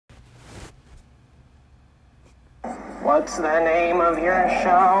What's the name of your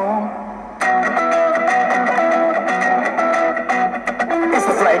show? It's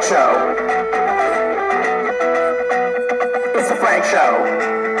the Frank Show. It's the Frank Show.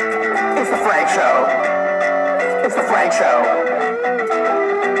 It's the Frank Show. It's the Frank Show.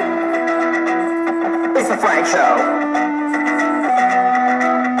 It's the Frank Show.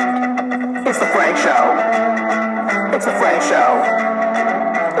 It's the Frank Show. It's the Frank Show.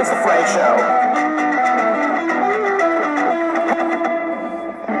 It's the Frank Show.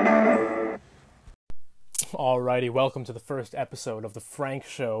 Alrighty, welcome to the first episode of The Frank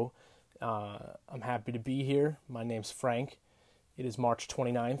Show. I'm happy to be here. My name's Frank. It is March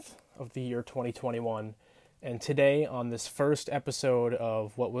 29th of the year 2021. And today, on this first episode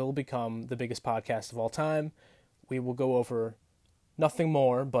of what will become the biggest podcast of all time, we will go over nothing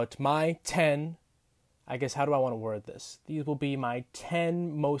more but my 10, I guess, how do I want to word this? These will be my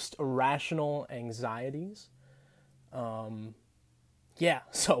 10 most irrational anxieties.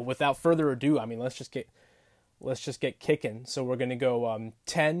 So without further ado, let's just get kicking. So we're going to go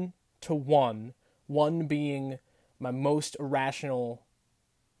 10 to 1, 1 being my most irrational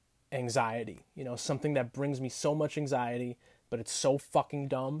anxiety. You know, something that brings me so much anxiety, but it's so fucking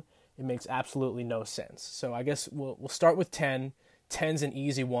dumb, it makes absolutely no sense. So I guess we'll start with 10. 10's an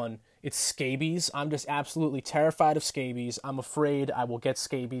easy one. It's scabies. I'm just absolutely terrified of scabies. I'm afraid I will get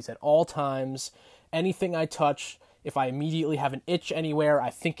scabies at all times. Anything I touch, if I immediately have an itch anywhere, I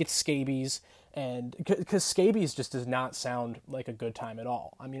think it's scabies. And because scabies just does not sound like a good time at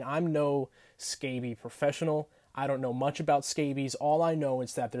all. I mean, I'm no scabie professional. I don't know much about scabies. All I know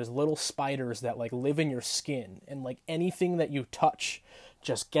is that there's little spiders that live in your skin, and anything that you touch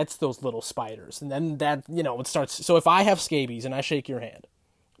just gets those little spiders. And then that, it starts. So if I have scabies and I shake your hand,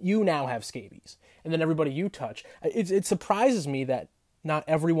 you now have scabies. And then everybody you touch, it surprises me that not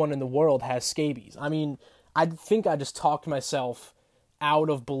everyone in the world has scabies. I mean, I think I just talked myself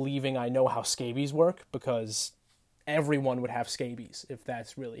out of believing I know how scabies work, because everyone would have scabies if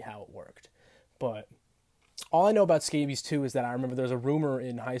that's really how it worked. But all I know about scabies too is that I remember there's a rumor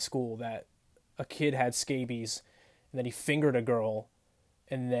in high school that a kid had scabies and then he fingered a girl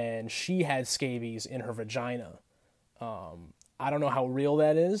and then she had scabies in her vagina. I don't know how real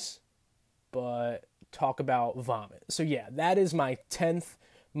that is, but talk about vomit. So yeah, that is my 10th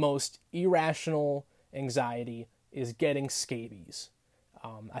most irrational anxiety, is getting scabies.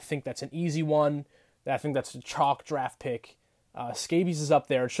 I think that's an easy one. I think that's a chalk draft pick. Scabies is up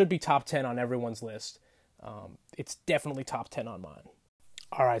there. It should be top 10 on everyone's list. It's definitely top 10 on mine.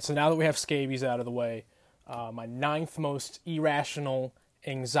 All right, so now that we have scabies out of the way, my 9th most irrational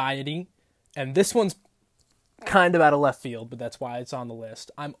anxiety, and this one's kind of out of left field, but that's why it's on the list.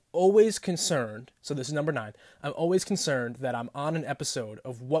 I'm always concerned, so this is number 9, I'm always concerned that I'm on an episode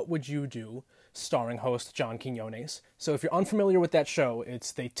of What Would You Do, starring host John Quinones. So if you're unfamiliar with that show,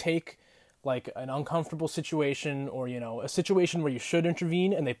 they take an uncomfortable situation or, a situation where you should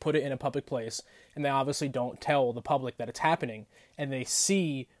intervene, and they put it in a public place, and they obviously don't tell the public that it's happening, and they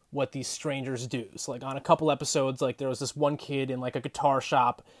see what these strangers do. So on a couple episodes, there was this one kid in a guitar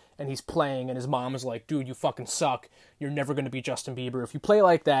shop, and he's playing, and his mom is like, dude, you fucking suck. You're never going to be Justin Bieber if you play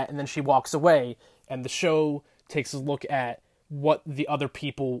like that. And then she walks away, and the show takes a look at what the other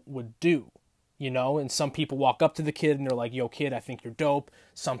people would do. And some people walk up to the kid and they're like, yo, kid, I think you're dope.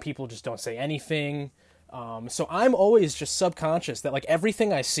 Some people just don't say anything. So I'm always just subconscious that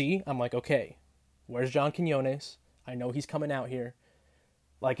everything I see, I'm like, okay, where's John Quinones? I know he's coming out here.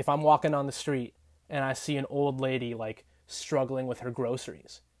 If I'm walking on the street and I see an old lady struggling with her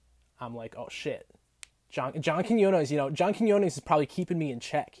groceries, I'm like, oh shit. John Quinones, John Quinones is probably keeping me in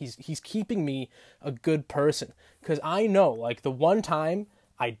check. He's keeping me a good person. Because I know, the one time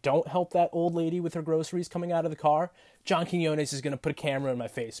I don't help that old lady with her groceries coming out of the car, John Quinones is going to put a camera in my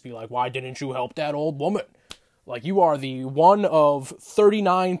face, be like, why didn't you help that old woman? You are the one of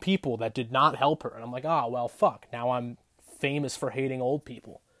 39 people that did not help her. And I'm like, well, fuck. Now I'm famous for hating old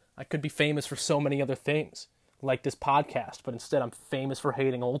people. I could be famous for so many other things, like this podcast, but instead I'm famous for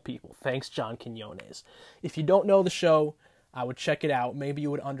hating old people. Thanks, John Quinones. If you don't know the show, I would check it out. Maybe you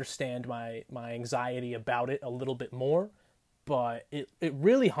would understand my anxiety about it a little bit more. But it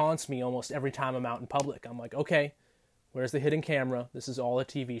really haunts me almost every time I'm out in public. I'm like, okay, where's the hidden camera? This is all a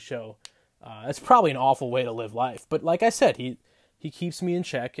TV show. It's probably an awful way to live life. But like I said, he keeps me in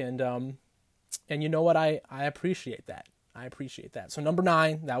check, and you know what? I appreciate that. I appreciate that. So number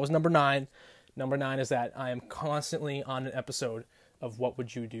 9, that was number 9. Number 9 is that I am constantly on an episode of What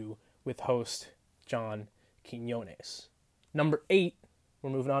Would You Do with host John Quinones. Number 8, we're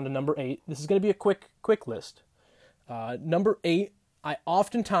moving on to number 8. This is going to be a quick list. Number 8, I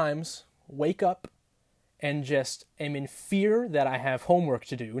oftentimes wake up and just am in fear that I have homework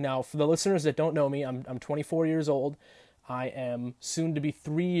to do. Now, for the listeners that don't know me, I'm 24 years old. I am soon to be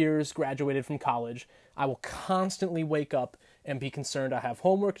 3 years graduated from college. I will constantly wake up and be concerned I have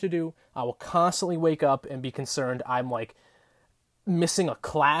homework to do. I will constantly wake up and be concerned I'm like missing a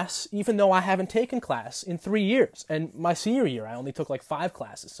class, even though I haven't taken class in 3 years. And my senior year, I only took like 5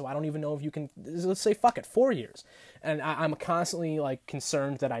 classes. So I don't even know if you can, let's say, fuck it, 4 years. And I'm constantly like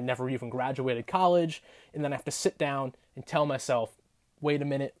concerned that I never even graduated college. And then I have to sit down and tell myself, wait a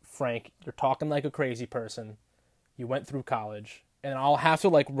minute, Frank, you're talking like a crazy person. You went through college. And I'll have to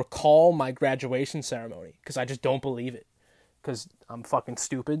like recall my graduation ceremony because I just don't believe it. Because I'm fucking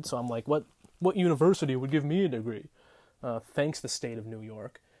stupid. So I'm like, what university would give me a degree? Thanks the state of New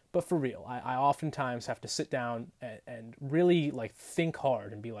York. But for real, I oftentimes have to sit down and really like think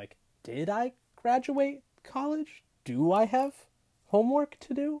hard and be like, did I graduate college? Do I have homework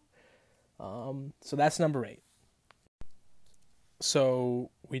to do? So that's number 8. So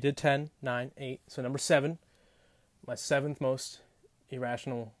we did 10, 9, 8. So number 7, my seventh most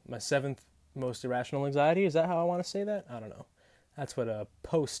irrational anxiety. Is that how I want to say that? I don't know. That's what a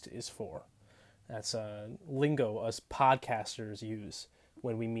post is for. That's lingo us podcasters use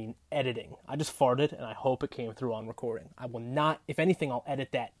when we mean editing. I just farted, and I hope it came through on recording. I will not, if anything, I'll edit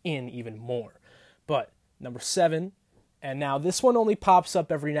that in even more. But number 7, and now this one only pops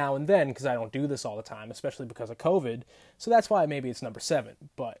up every now and then because I don't do this all the time, especially because of COVID. So that's why maybe it's number 7.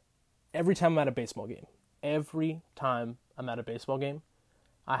 But every time I'm at a baseball game,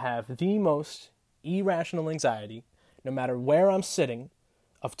 I have the most irrational anxiety, no matter where I'm sitting,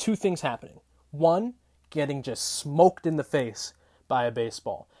 of 2 things happening. 1, getting just smoked in the face by a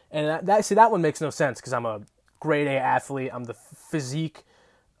baseball. And that one makes no sense because I'm a grade A athlete. I'm the physique.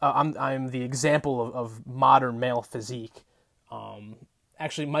 I'm the example of modern male physique.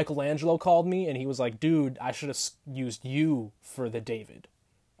 Actually, Michelangelo called me and he was like, dude, I should have used you for the David.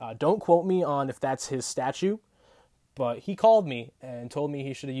 Don't quote me on if that's his statue, but he called me and told me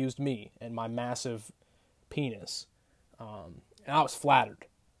he should have used me and my massive penis. And I was flattered.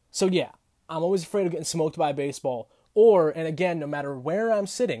 So yeah, I'm always afraid of getting smoked by a baseball. And again, no matter where I'm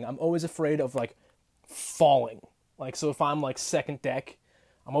sitting, I'm always afraid of like falling. Like, so if I'm like second deck,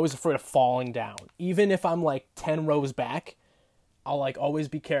 I'm always afraid of falling down. Even if I'm like 10 rows back, I'll like always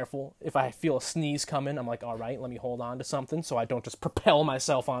be careful. If I feel a sneeze coming, I'm like, all right, let me hold on to something so I don't just propel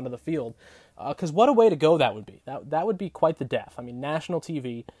myself onto the field. Because what a way to go that would be. That would be quite the death. I mean, national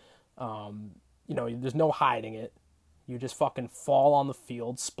TV, there's no hiding it. You just fucking fall on the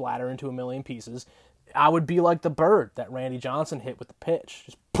field, splatter into a million pieces. I would be like the bird that Randy Johnson hit with the pitch.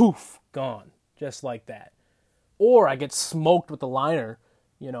 Just poof, gone. Just like that. Or I get smoked with the liner.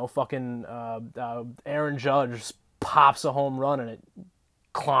 Fucking Aaron Judge pops a home run and it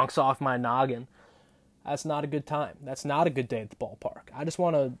clonks off my noggin. That's not a good time. That's not a good day at the ballpark. I just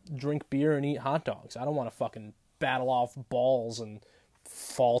want to drink beer and eat hot dogs. I don't want to fucking battle off balls and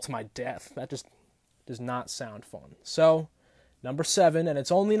fall to my death. That just does not sound fun. So, number 7, and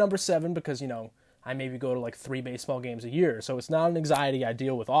it's only number 7 because, I maybe go to like 3 baseball games a year, so it's not an anxiety I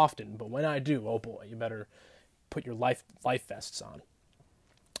deal with often, but when I do, oh boy, you better put your life vests on.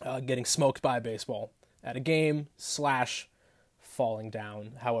 Getting smoked by a baseball at a game / falling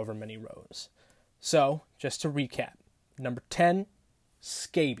down however many rows. So, just to recap, number 10,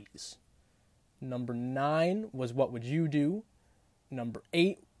 scabies. Number 9 was what would you do? Number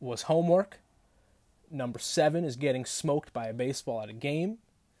 8 was homework. Number 7 is getting smoked by a baseball at a game.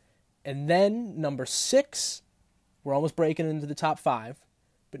 And then number 6, we're almost breaking into the top 5,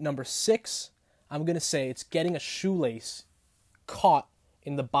 but number 6, I'm going to say it's getting a shoelace caught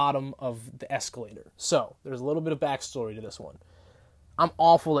in the bottom of the escalator. So, there's a little bit of backstory to this one. I'm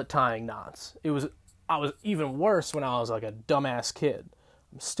awful at tying knots. I was even worse when I was like a dumbass kid.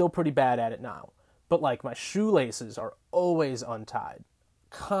 I'm still pretty bad at it now. But like my shoelaces are always untied.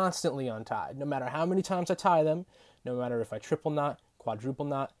 Constantly untied. No matter how many times I tie them, no matter if I triple knot, quadruple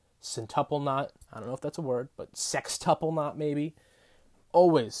knot, centuple knot, I don't know if that's a word, but sextuple knot maybe,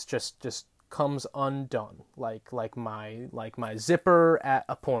 always just comes undone. Like my zipper at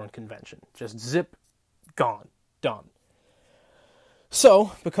a porn convention. Just zip, gone, done.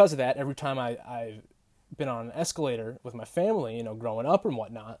 So, because of that, every time I've been on an escalator with my family, growing up and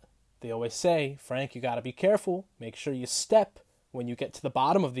whatnot, they always say, Frank, you gotta be careful. Make sure you step when you get to the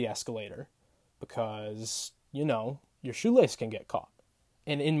bottom of the escalator because, your shoelace can get caught.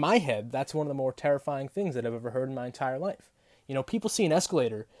 And in my head, that's one of the more terrifying things that I've ever heard in my entire life. People see an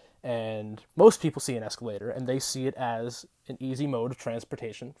escalator, and most people see an escalator, and they see it as an easy mode of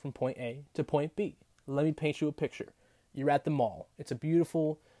transportation from point A to point B. Let me paint you a picture. You're at the mall. It's a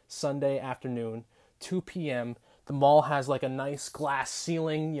beautiful Sunday afternoon. 2 p.m., the mall has like a nice glass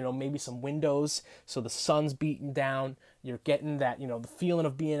ceiling, maybe some windows, so the sun's beating down. You're getting that, the feeling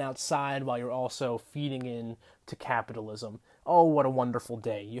of being outside while you're also feeding in to capitalism. Oh, what a wonderful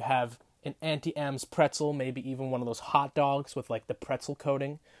day. You have an Auntie M's pretzel, maybe even one of those hot dogs with like the pretzel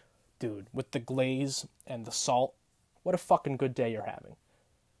coating. Dude, with the glaze and the salt. What a fucking good day you're having.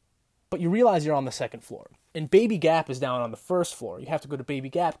 But you realize you're on the second floor. And Baby Gap is down on the first floor. You have to go to Baby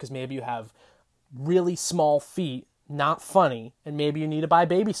Gap because maybe you have really small feet, not funny, and maybe you need to buy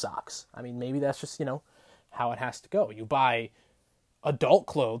baby socks. I mean, maybe that's just, how it has to go. You buy adult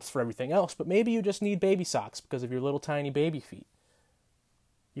clothes for everything else, but maybe you just need baby socks because of your little tiny baby feet.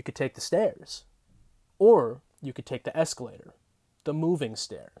 You could take the stairs. Or you could take the escalator. The moving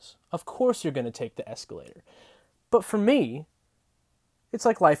stairs. Of course you're going to take the escalator. But for me, it's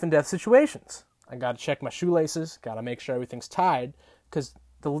like life and death situations. I got to check my shoelaces, got to make sure everything's tied, because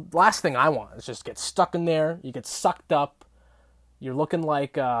the last thing I want is just get stuck in there, you get sucked up, you're looking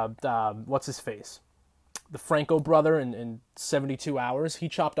like, what's his face? The Franco brother in 72 Hours. He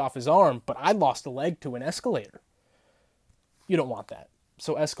chopped off his arm, but I lost a leg to an escalator. You don't want that.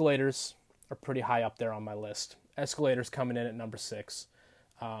 So escalators are pretty high up there on my list. Escalators coming in at number 6.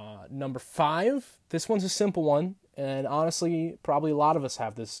 Number 5, this one's a simple one, and honestly, probably a lot of us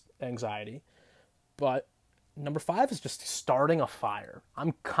have this anxiety, but number 5 is just starting a fire.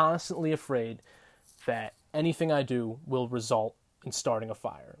 I'm constantly afraid that anything I do will result in starting a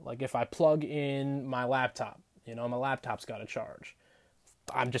fire. Like if I plug in my laptop, my laptop's got to charge.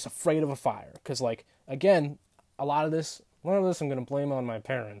 I'm just afraid of a fire, because like, again, a lot of this I'm going to blame on my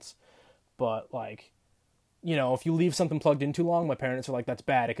parents, but like, if you leave something plugged in too long, my parents are like, that's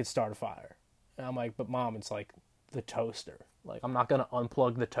bad, it could start a fire. And I'm like, but Mom, it's like the toaster. Like, I'm not going to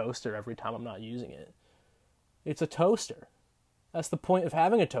unplug the toaster every time I'm not using it. It's a toaster. That's the point of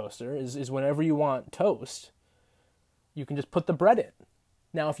having a toaster, is whenever you want toast, you can just put the bread in.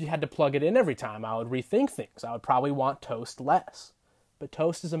 Now, if you had to plug it in every time, I would rethink things. I would probably want toast less. But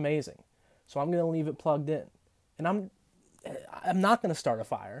toast is amazing. So I'm going to leave it plugged in. And I'm not going to start a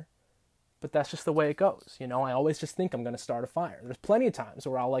fire. But that's just the way it goes. I always just think I'm going to start a fire. There's plenty of times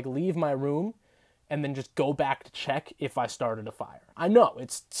where I'll like leave my room and then just go back to check if I started a fire. I know,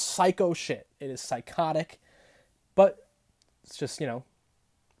 it's psycho shit. It is psychotic. But it's just,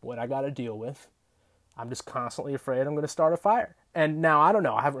 what I got to deal with. I'm just constantly afraid I'm going to start a fire. And now, I don't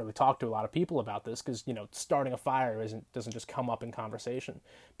know, I haven't really talked to a lot of people about this because, starting a fire doesn't just come up in conversation.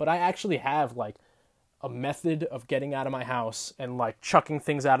 But I actually have like a method of getting out of my house and like chucking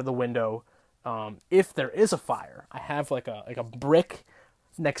things out of the window. If there is a fire, I have like a brick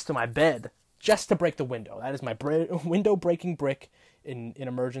next to my bed just to break the window. That is my window breaking brick in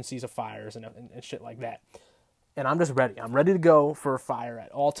emergencies of fires and shit like that. And I'm just ready. I'm ready to go for a fire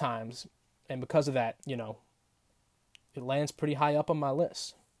at all times. And because of that, it lands pretty high up on my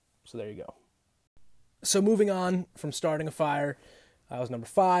list. So there you go. So moving on from starting a fire, that was number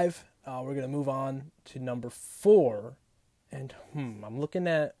 5. We're going to move on to number 4. And I'm looking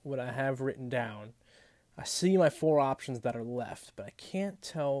at what I have written down. I see my 4 options that are left, but I can't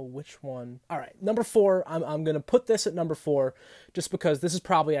tell which one. All right, number 4, I'm going to put this at number 4 just because this is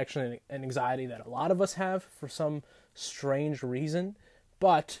probably actually an anxiety that a lot of us have for some strange reason.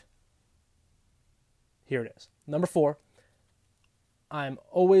 But here it is. Number 4, I'm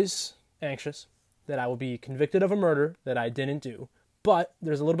always anxious that I will be convicted of a murder that I didn't do. But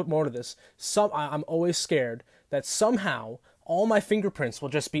there's a little bit more to this. I'm always scared that somehow all my fingerprints will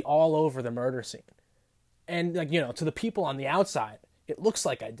just be all over the murder scene. And, like, to the people on the outside, it looks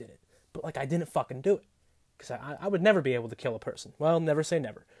like I did it. But, like, I didn't fucking do it. Because I would never be able to kill a person. Well, never say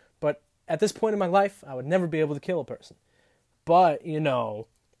never. But at this point in my life, I would never be able to kill a person. But,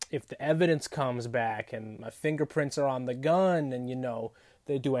 if the evidence comes back and my fingerprints are on the gun and,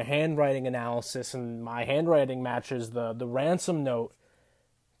 they do a handwriting analysis and my handwriting matches the ransom note,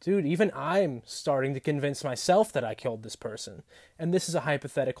 dude, even I'm starting to convince myself that I killed this person. And this is a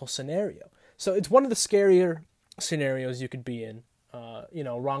hypothetical scenario. So it's one of the scarier scenarios you could be in.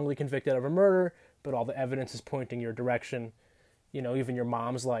 Wrongly convicted of a murder, but all the evidence is pointing your direction. Even your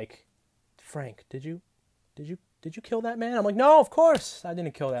mom's like, Frank, did you kill that man? I'm like, no, of course I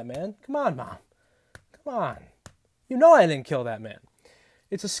didn't kill that man. Come on, Mom. Come on. I didn't kill that man.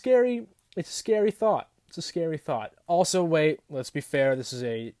 It's a scary thought. It's a scary thought. Also, wait, let's be fair. This is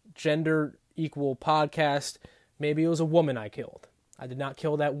a gender equal podcast. Maybe it was a woman I killed. I did not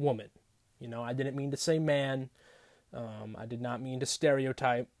kill that woman. I didn't mean to say man. I did not mean to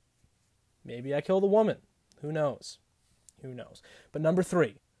stereotype. Maybe I killed a woman. Who knows? But number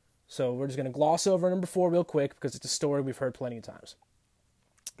 3. So we're just going to gloss over number 4 real quick because it's a story we've heard plenty of times.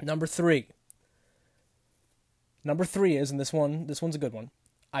 Number 3. Number 3 is, and this one's a good one,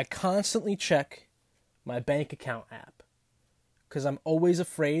 I constantly check my bank account app because I'm always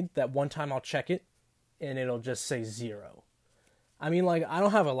afraid that one time I'll check it and it'll just say 0. I mean, like, I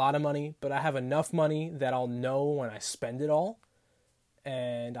don't have a lot of money, but I have enough money that I'll know when I spend it all.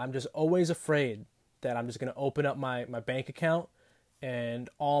 And I'm just always afraid that I'm just going to open up my bank account and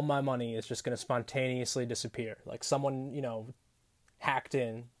all my money is just going to spontaneously disappear. Like someone, hacked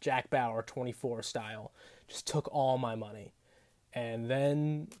in, Jack Bauer 24 style, just took all my money. And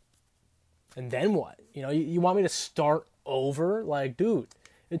then what? You want me to start over? Like, dude,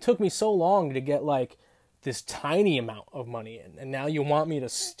 it took me so long to get like this tiny amount of money in, and now you want me to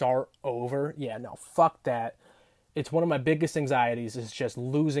start over? Yeah, no, fuck that. It's one of my biggest anxieties is just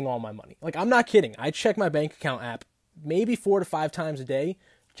losing all my money. Like, I'm not kidding. I check my bank account app maybe 4 to 5 times a day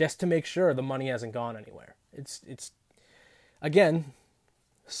just to make sure the money hasn't gone anywhere. It's again,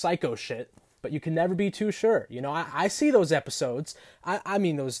 psycho shit, but you can never be too sure. I see those episodes. I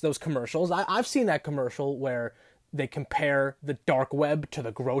mean those commercials. I've seen that commercial where they compare the dark web to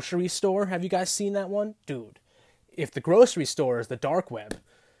the grocery store. Have you guys seen that one? Dude, if the grocery store is the dark web,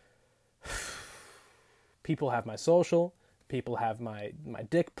 people have my social, people have my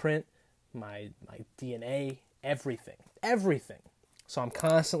dick print, my DNA, everything. So I'm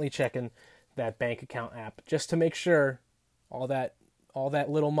constantly checking that bank account app just to make sure all that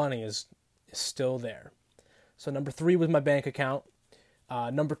little money is still there. So number 3 was my bank account.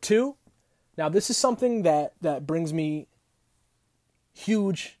 Number 2, now this is something that brings me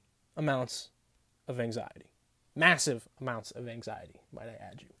huge amounts of anxiety. Massive amounts of anxiety, might I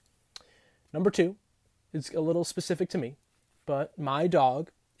add you. Number 2, it's a little specific to me, but my dog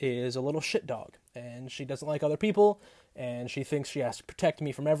is a little shit dog, and she doesn't like other people, and she thinks she has to protect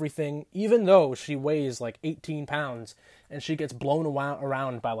me from everything, even though she weighs like 18 pounds, and she gets blown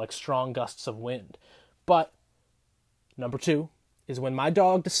around by like strong gusts of wind. But number 2 is when my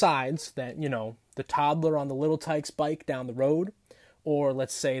dog decides that, the toddler on the little Tykes bike down the road, or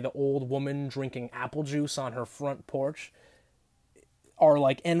let's say the old woman drinking apple juice on her front porch, are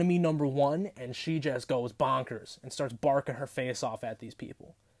like enemy number 1, and she just goes bonkers and starts barking her face off at these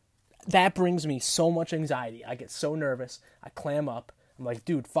people. That brings me so much anxiety. I get so nervous. I clam up. I'm like,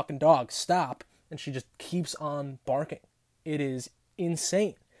 dude, fucking dog, stop. And she just keeps on barking. It is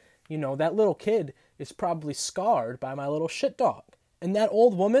insane. That little kid is probably scarred by my little shit dog. And that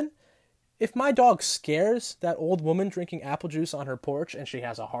old woman, if my dog scares that old woman drinking apple juice on her porch and she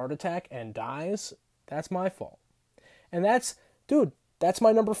has a heart attack and dies, that's my fault. And that's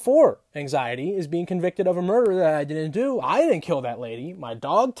my number 4 anxiety, is being convicted of a murder that I didn't do. I didn't kill that lady. My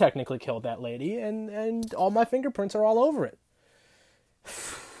dog technically killed that lady, and all my fingerprints are all over it.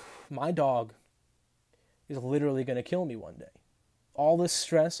 My dog is literally going to kill me one day. All this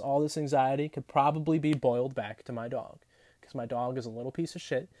stress, all this anxiety could probably be boiled back to my dog, because my dog is a little piece of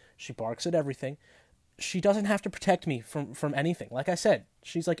shit. She barks at everything. She doesn't have to protect me from anything. Like I said,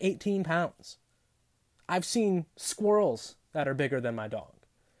 she's like 18 pounds. I've seen squirrels that are bigger than my dog.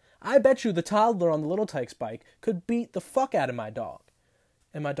 I bet you the toddler on the little Tykes bike could beat the fuck out of my dog.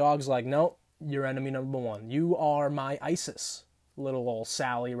 And my dog's like, nope, you're enemy number 1. You are my ISIS. Little old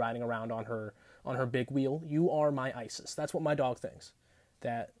Sally riding around on her big wheel. You are my ISIS. That's what my dog thinks.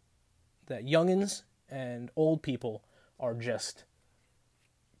 That youngins and old people are just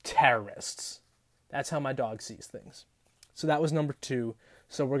terrorists. That's how my dog sees things. So that was number 2.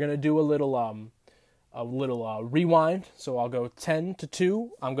 So we're going to do a little rewind. So I'll go 10 to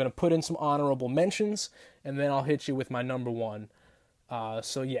 2. I'm going to put in some honorable mentions, and then I'll hit you with my number 1.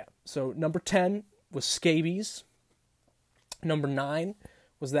 So number 10 was scabies. Number 9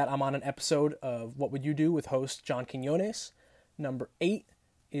 was that I'm on an episode of What Would You Do with host John Quinones. Number 8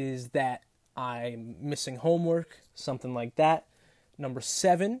 is that I'm missing homework, something like that. Number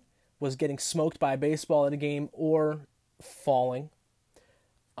 7 was getting smoked by a baseball at a game or falling.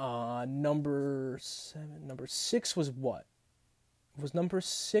 Number 6 was what? Was number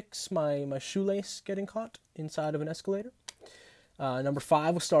 6 my shoelace getting caught inside of an escalator? Number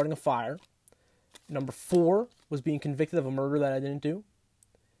 5 was starting a fire. Number 4 was being convicted of a murder that I didn't do.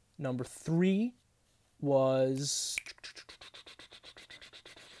 Number 3 was...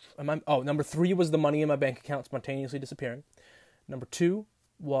 number 3 was the money in my bank account spontaneously disappearing. Number 2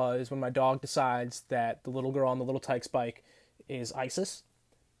 was when my dog decides that the little girl on the little Tykes bike is ISIS.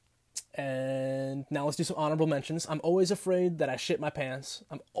 And now let's do some honorable mentions. I'm always afraid that I shit my pants.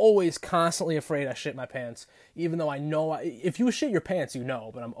 I'm always constantly afraid I shit my pants. Even though I know, if you shit your pants, you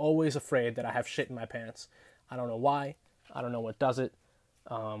know. But I'm always afraid that I have shit in my pants. I don't know why. I don't know what does it.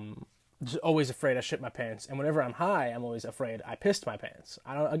 just always afraid I shit my pants. And whenever I'm high, I'm always afraid I pissed my pants.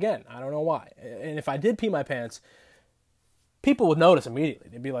 I don't know why. And if I did pee my pants, people would notice immediately.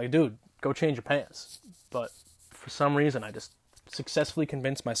 They'd be like, dude, go change your pants. But for some reason, I just successfully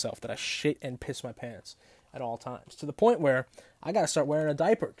convinced myself that I shit and piss my pants at all times. To the point where I got to start wearing a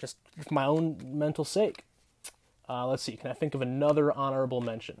diaper just for my own mental sake. Let's see. Can I think of another honorable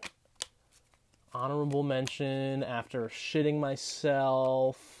mention? Honorable mention after shitting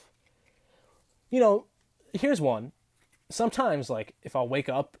myself. Here's one. Sometimes, like, if I'll wake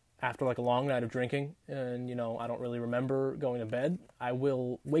up after, like, a long night of drinking and, I don't really remember going to bed, I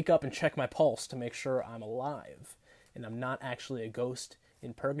will wake up and check my pulse to make sure I'm alive and I'm not actually a ghost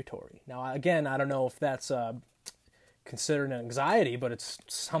in purgatory. Now, again, I don't know if that's considered an anxiety, but it's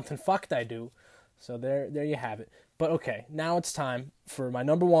something fucked I do. So there you have it. But okay, now it's time for my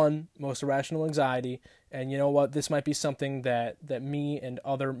number one most irrational anxiety. And you know what? This might be something that me and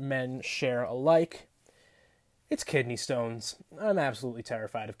other men share alike. It's kidney stones. I'm absolutely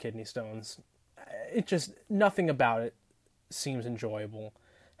terrified of kidney stones. Nothing about it seems enjoyable.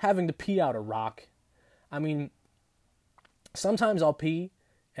 Having to pee out a rock. I mean, sometimes I'll pee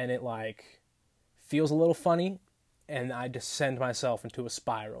and it like feels a little funny and I just send myself into a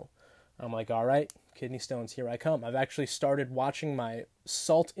spiral. I'm like, all right, kidney stones, here I come. I've actually started watching my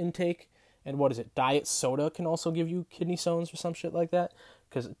salt intake, and what is it, diet soda can also give you kidney stones or some shit like that,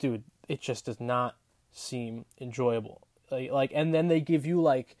 because, dude, it just does not seem enjoyable. Like, and then they give you,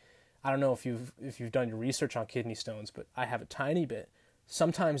 like, I don't know if you've done your research on kidney stones, but I have a tiny bit.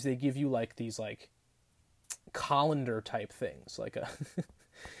 Sometimes they give you, like, these, like, colander type things, like a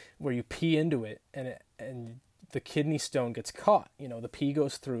where you pee into it, and the kidney stone gets caught. The pee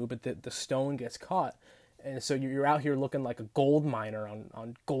goes through, but the stone gets caught. And so you're out here looking like a gold miner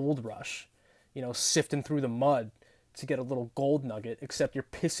on Gold Rush, sifting through the mud to get a little gold nugget, except you're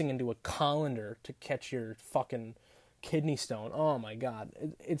pissing into a colander to catch your fucking kidney stone. Oh my God.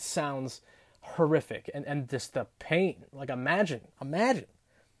 It sounds horrific. And just the pain. Like, imagine. And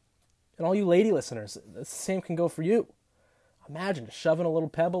all you lady listeners, the same can go for you. Imagine shoving a little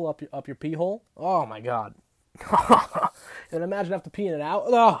pebble up your pee hole. Oh my God. And imagine after peeing it out.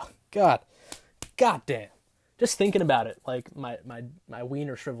 Oh God damn. Just thinking about it, like my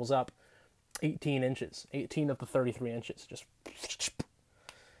wiener shrivels up 18 inches, 18 of the 33 inches. Just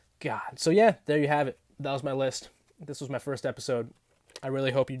God. So yeah, there you have it. That was my list. This was my first episode. I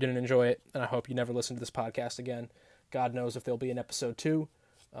really hope you didn't enjoy it, and I hope you never listen to this podcast again. God knows if there'll be an episode 2.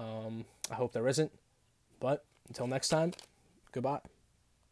 I hope there isn't. But until next time, goodbye.